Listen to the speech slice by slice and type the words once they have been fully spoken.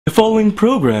The following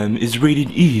program is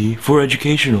rated E for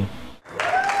educational.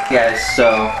 Guys,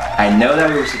 so I know that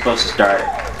we were supposed to start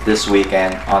this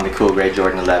weekend on the cool gray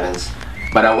Jordan 11s,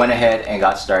 but I went ahead and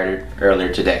got started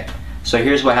earlier today. So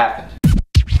here's what happened.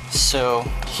 So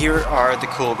here are the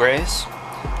cool grays.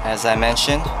 As I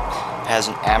mentioned, it has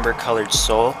an amber colored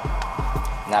sole,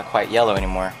 not quite yellow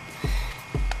anymore.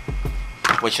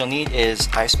 What you'll need is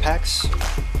ice packs,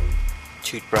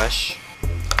 toothbrush.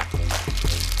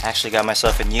 I actually got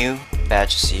myself a new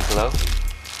batch of Sea-Glo,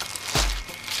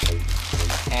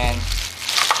 and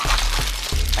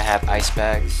I have ice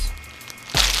bags,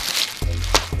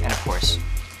 and of course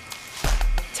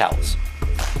towels.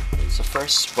 So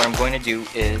first what I'm going to do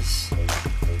is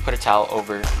put a towel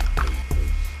over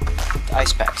the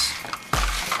ice packs.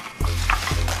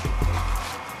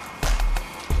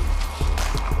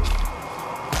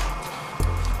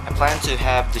 I plan to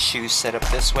have the shoes set up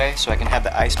this way so I can have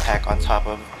the ice pack on top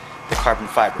of the carbon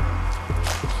fiber.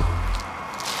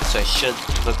 So it should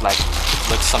look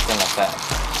something like that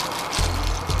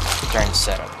during the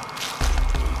setup.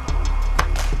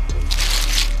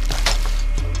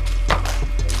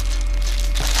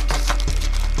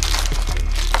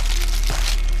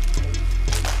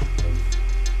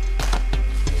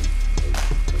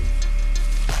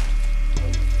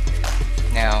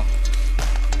 Now,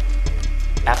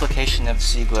 application of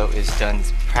Sea-Glo is done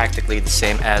practically the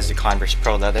same as the Converse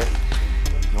Pro Leather.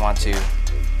 You want to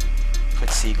put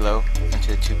Sea-Glo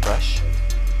into the toothbrush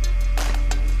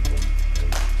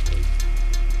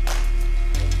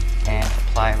and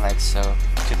apply like so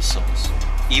to the soles.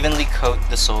 Evenly coat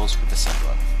the soles with the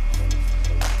Sea-Glo.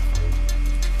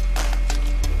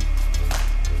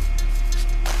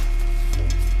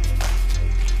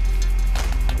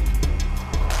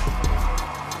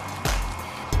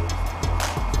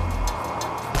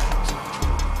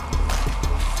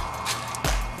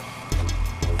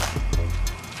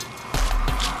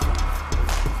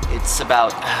 It's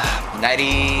about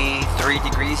 93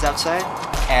 degrees outside,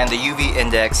 and the UV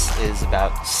index is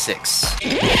about 6.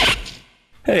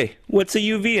 Hey, what's a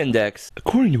UV index?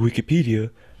 According to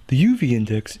Wikipedia, the UV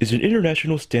index is an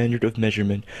international standard of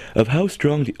measurement of how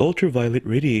strong the ultraviolet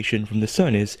radiation from the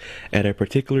sun is at a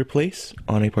particular place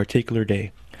on a particular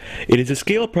day. It is a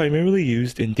scale primarily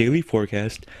used in daily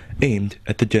forecast aimed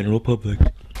at the general public.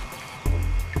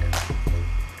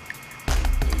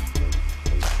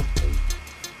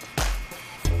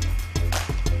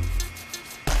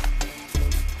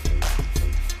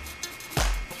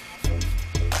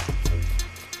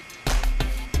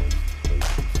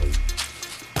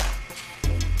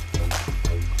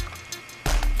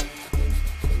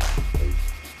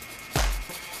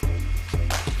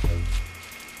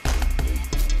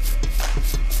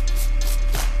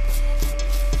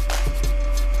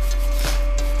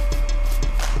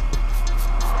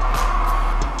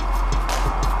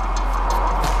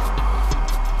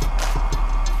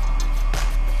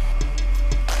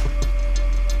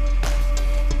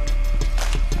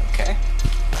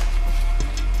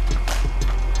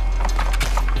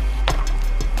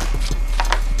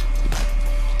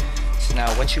 Now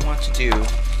what you want to do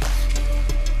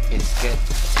is get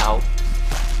a towel,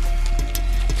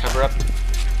 cover up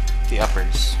the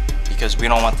uppers because we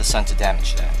don't want the sun to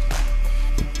damage that.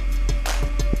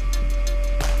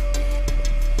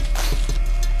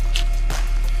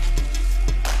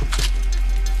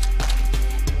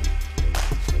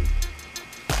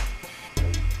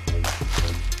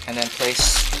 And then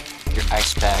place your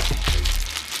ice bag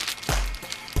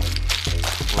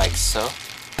like so.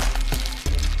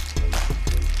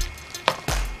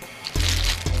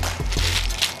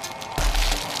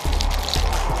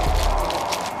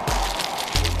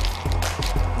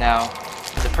 Now,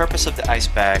 the purpose of the ice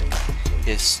bag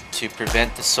is to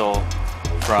prevent the sole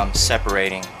from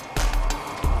separating.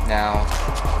 Now,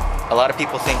 a lot of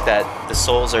people think that the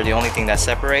soles are the only thing that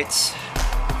separates.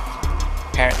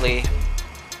 Apparently,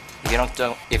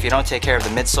 if you don't take care of the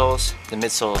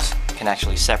midsoles can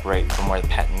actually separate from where the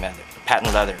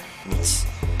patent leather meets.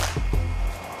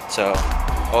 So,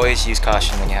 always use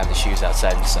caution when you have the shoes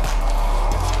outside in the sun.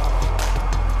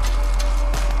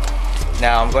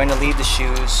 Now I'm going to leave the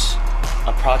shoes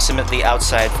approximately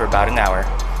outside for about an hour.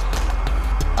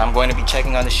 I'm going to be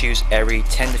checking on the shoes every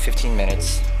 10 to 15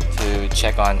 minutes to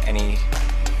check on any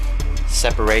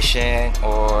separation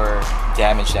or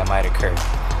damage that might occur.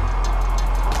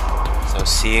 So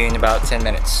see you in about 10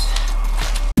 minutes.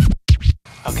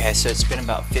 Okay, so it's been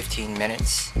about 15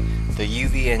 minutes. The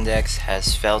UV index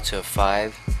has fell to a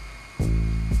 5.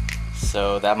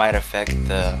 So that might affect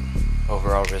the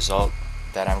overall result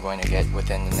that I'm going to get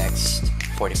within the next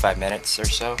 45 minutes or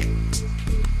so.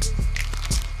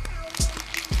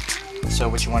 So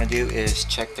what you want to do is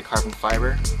check the carbon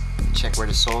fiber, check where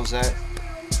the sole's at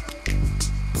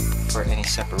for any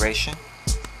separation.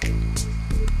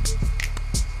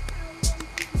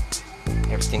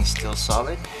 Everything's still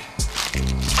solid.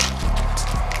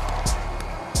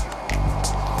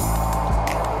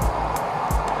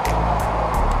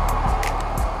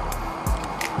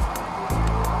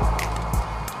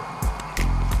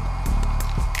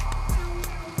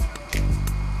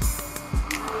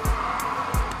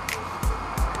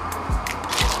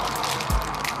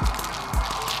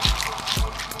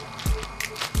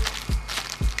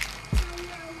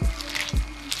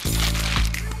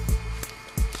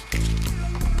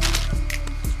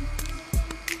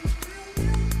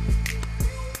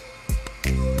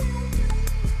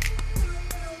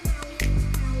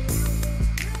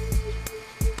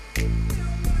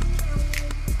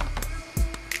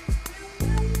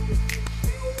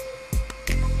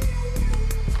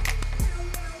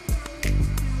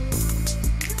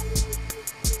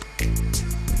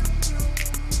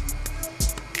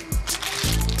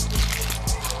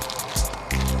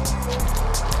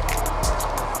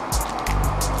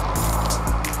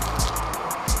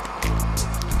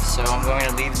 So I'm going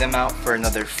to leave them out for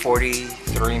another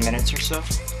 43 minutes or so,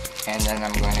 and then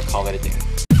I'm going to call it a day.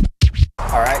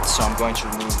 Alright, so I'm going to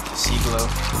remove the sea glow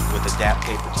with a damp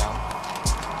paper towel.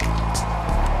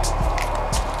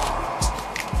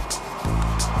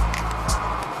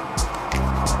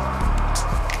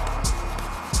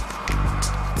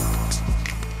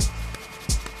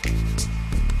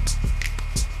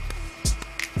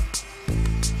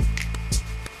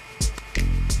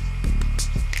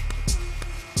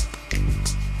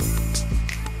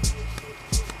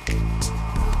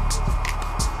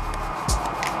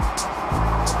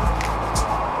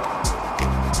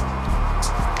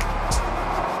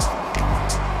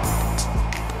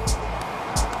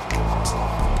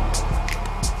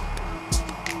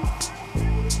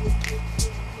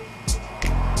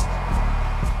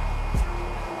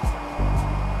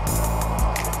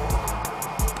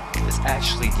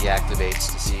 Actually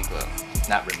deactivates the sea glow,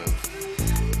 not remove.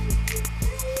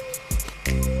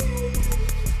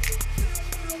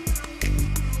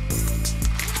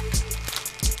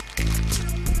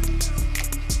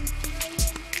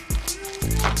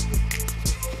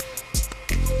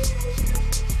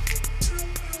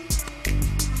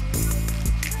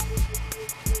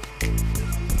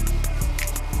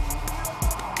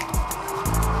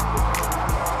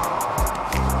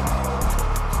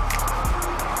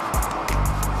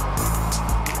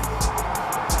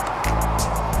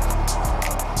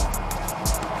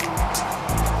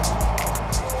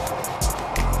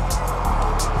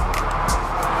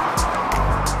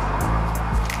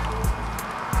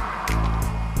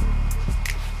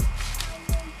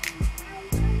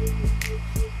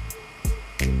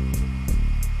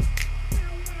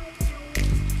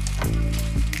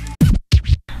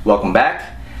 Welcome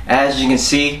back. As you can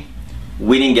see,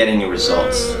 we didn't get any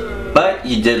results, but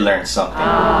you did learn something.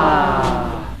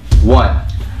 1.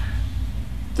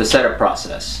 The setup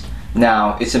process.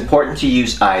 Now, it's important to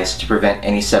use ice to prevent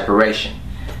any separation.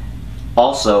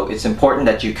 Also, it's important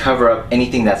that you cover up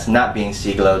anything that's not being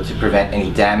sea glowed to prevent any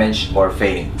damage or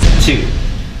fading. 2.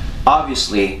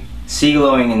 Obviously, sea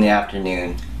glowing in the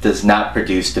afternoon does not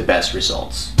produce the best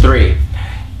results. 3.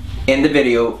 In the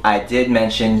video, I did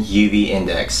mention UV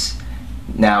index.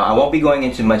 Now, I won't be going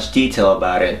into much detail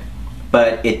about it,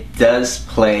 but it does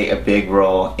play a big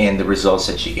role in the results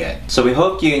that you get. So we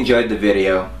hope you enjoyed the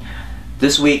video.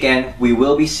 This weekend, we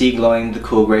will be sea glowing the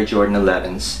cool gray Jordan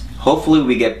 11s. Hopefully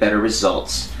we get better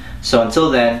results. So until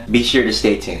then, be sure to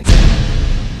stay tuned.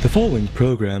 The following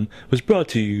program was brought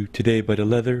to you today by the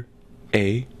letter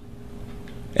A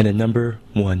and a number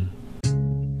 1.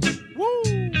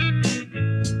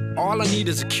 All I need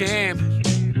is a cam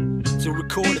to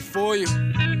record it for you,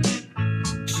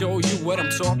 show you what I'm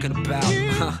talking about.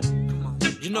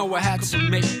 You know I had to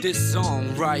make this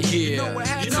song right here.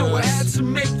 You know I had to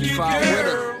make it,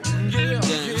 girl.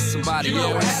 Then somebody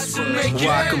else.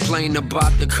 Why complain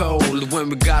about the cold when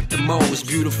we got the most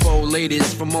beautiful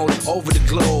ladies from all over the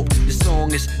globe? This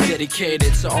song is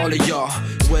dedicated to all of y'all,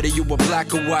 whether you were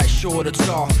black or white, short or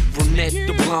tall, brunette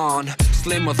to blonde,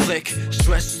 slim or thick,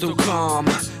 stressed or calm.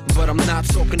 But I'm not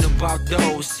talking about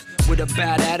those with a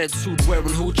bad attitude, wearing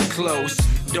hoochie clothes,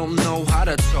 don't know how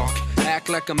to talk, act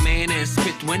like a man and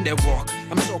spit when they walk.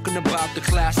 I'm talking about the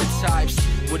classic types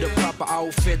with a proper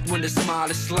outfit when the smile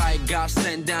is slight. God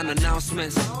send down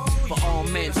announcements for all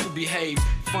men to behave.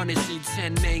 Funny see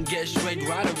 10 men get straight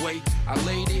right away. Our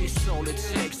ladies, all it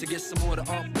takes to get some order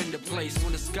up in the place.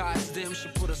 When the sky's dim,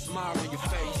 she'll put a smile on your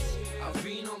face. I've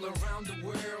been all around the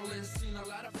world and seen a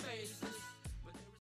lot of